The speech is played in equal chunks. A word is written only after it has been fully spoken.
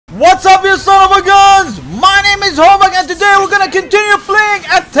What's up, you son of a guns? My name is Hovac, and today we're gonna continue playing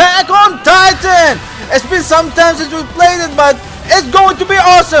Attack on Titan. It's been some time since we played it, but it's going to be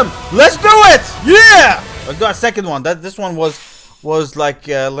awesome. Let's do it! Yeah! Let's do a second one. This one was like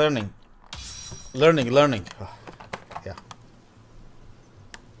learning. Yeah.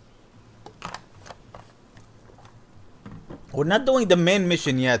 We're not doing the main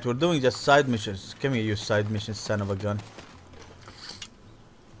mission yet. We're doing just side missions. Come here, you side missions, son of a gun.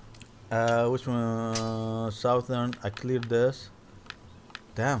 Which one? Southern. I cleared this.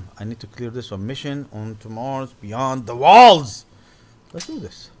 Damn, I need to clear this one. Mission on to Mars beyond the walls. Let's do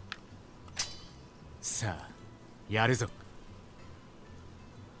this.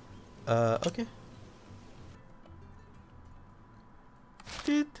 Okay.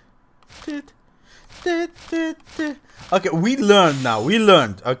 Okay, we learned now. We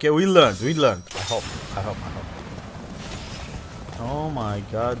learned. Okay, we learned. I hope. Oh my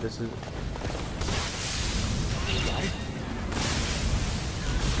god, this is...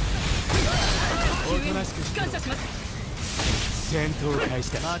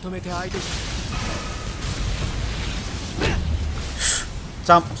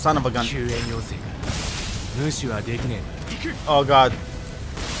 Son of a gun. Oh god.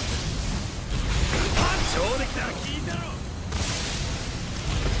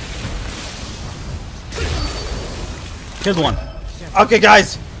 Killed one. Okay,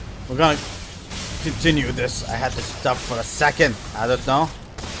 guys, we're gonna continue this. I had to stop for a second. I don't know.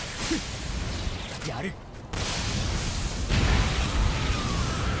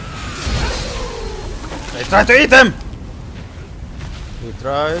 They tried to eat him. He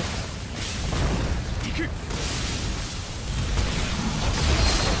tried.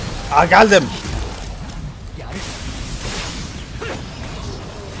 I got him.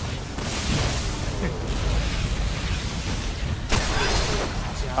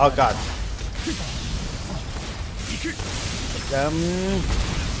 Oh god.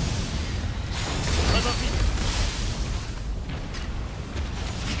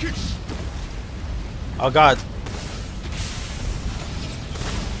 Oh god.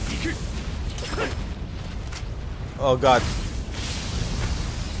 Oh god.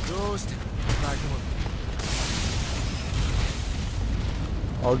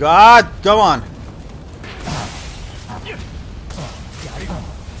 Oh god, come on.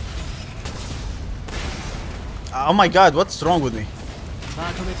 Oh my god, what's wrong with me?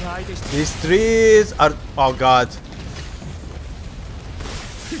 These trees are... Oh god.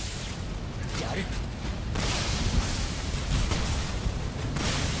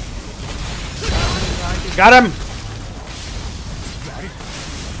 Got him!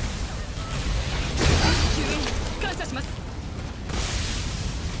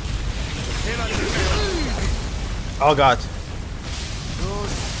 Oh god.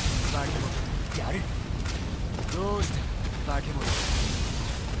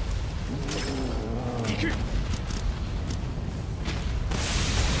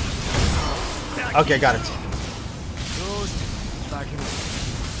 Okay, got it.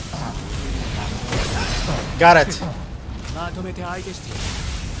 Got it.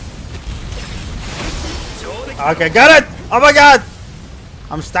 Okay, got it! Oh my god!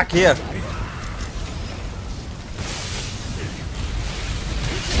 I'm stuck here.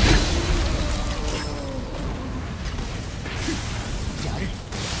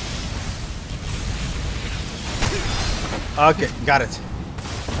 Okay, got it.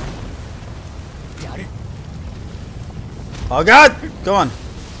 Oh god! Come on.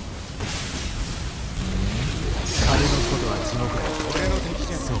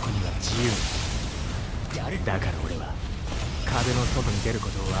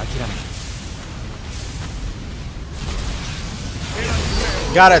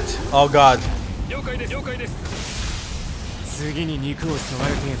 Got it. Oh god.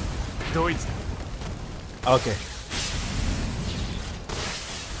 Okay.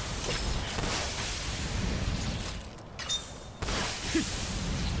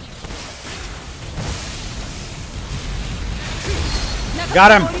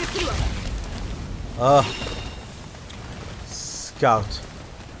 Got him. Scout.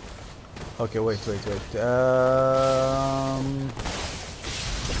 Okay, wait.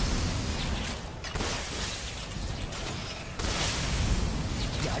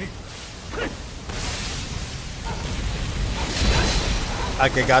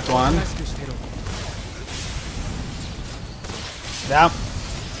 Okay, got one. Down.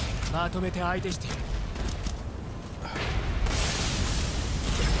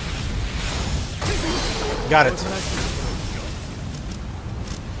 Got it.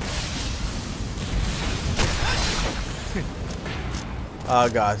 Oh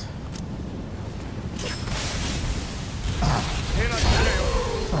god.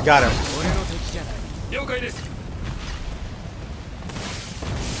 Got him.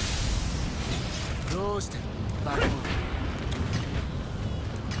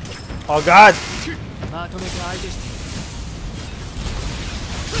 Oh god.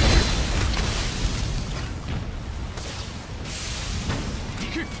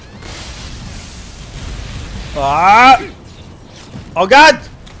 Ah! Oh god!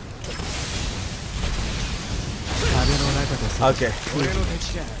 Okay.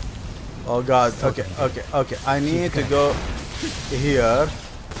 Oh god. Okay, okay, okay. I need to go here.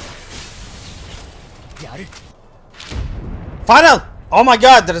 Final! Oh my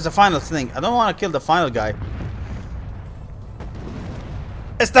god, there is a final thing. I don't want to kill the final guy.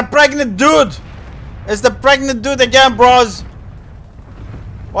 It's the pregnant dude! It's the pregnant dude again, bros!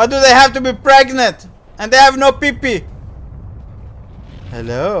 Why do they have to be pregnant? And they have no pee-pee?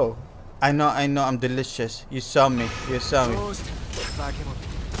 Hello. I know, I'm delicious. You saw me. You saw me.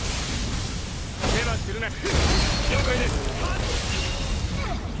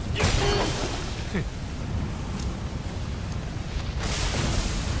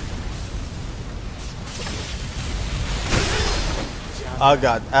 Oh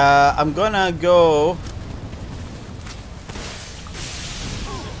god. I'm gonna go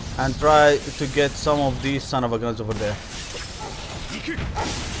and try to get some of these son of a guns over there.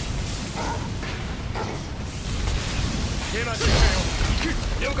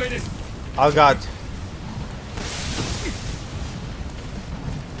 Oh god.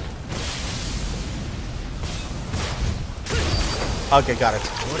 Okay, got it.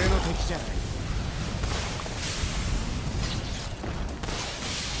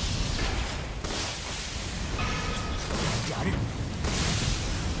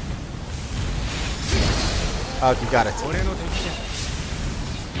 Okay, got it.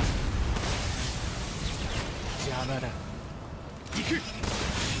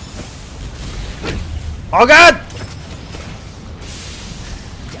 Oh god!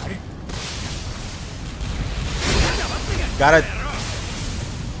 Got it.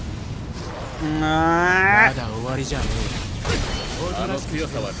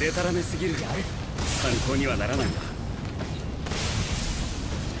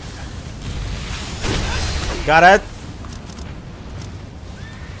 Got it.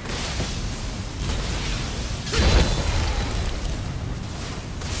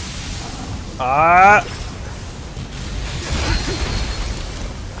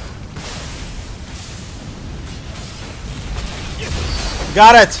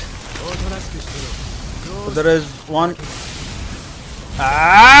 Got it. There is one.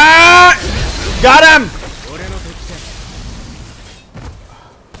 Got him.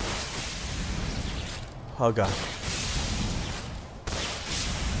 Oh god.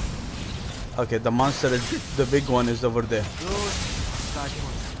 Okay, the monster is the big one is over there.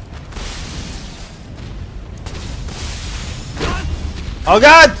 Oh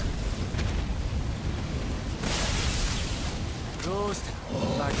god!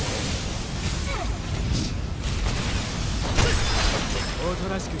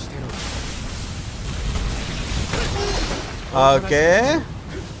 Okay.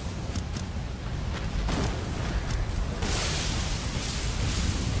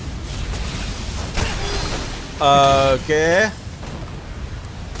 Okay.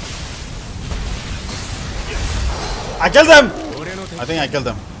 I killed him! I think I killed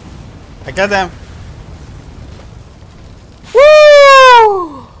him. I killed him.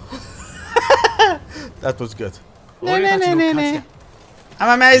 Woo! That was good. I'm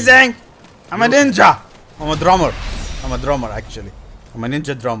amazing! I'm a ninja! I'm a drummer. I'm a drummer actually. I'm a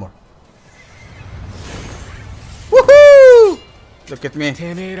ninja drummer. Woohoo! Look at me.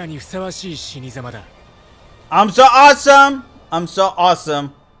 I'm so awesome! I'm so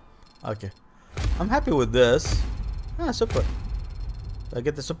awesome. Okay. I'm happy with this. Ah, super. Do I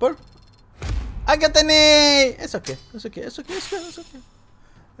get the super? I get the knee! It's okay. It's okay. It's okay. It's okay. It's okay.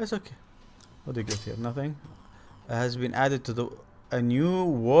 It's okay. What do you get here? Nothing. It has been added to a new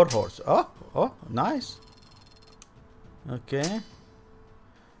war horse. Oh, nice. Okay.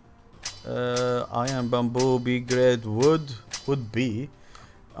 Iron, bamboo, B grade, wood. Would be.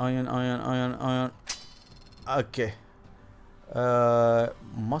 Iron. Okay.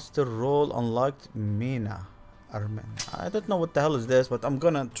 Master role unlocked. Mina. Armen. I don't know what the hell is this, but I'm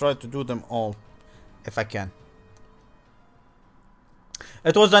gonna try to do them all if I can.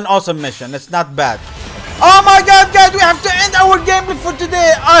 It was an awesome mission. It's not bad. Oh my god, guys, we have to end our gameplay for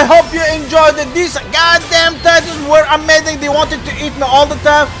today. I hope you enjoyed it. These goddamn Titans were amazing. They wanted to eat me all the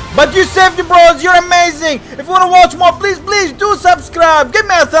time, but you saved the bros. You're amazing. If you want to watch more, please do subscribe. Give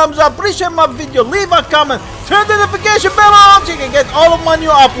me a thumbs up. Appreciate my video. Leave a comment. Turn the notification bell on so you can get all of my new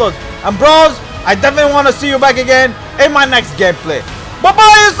uploads. And bros, I definitely want to see you back again in my next gameplay. Bye-bye,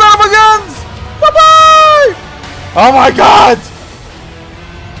 you son of a guns. Bye-bye. Oh my god.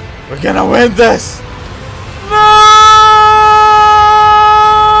 We're gonna win this. No!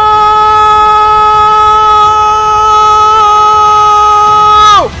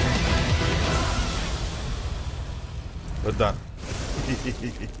 We're done.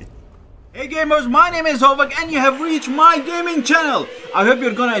 Hey gamers, my name is Hovac and you have reached my gaming channel. I hope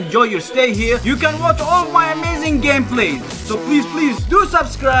you're gonna enjoy your stay here. You can watch all of my amazing gameplays. So please do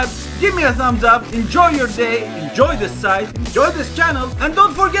subscribe, give me a thumbs up, enjoy your day, enjoy this site, enjoy this channel, and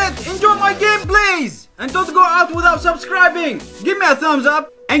don't forget, enjoy my gameplays! And don't go out without subscribing. Give me a thumbs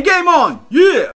up and game on! Yeah!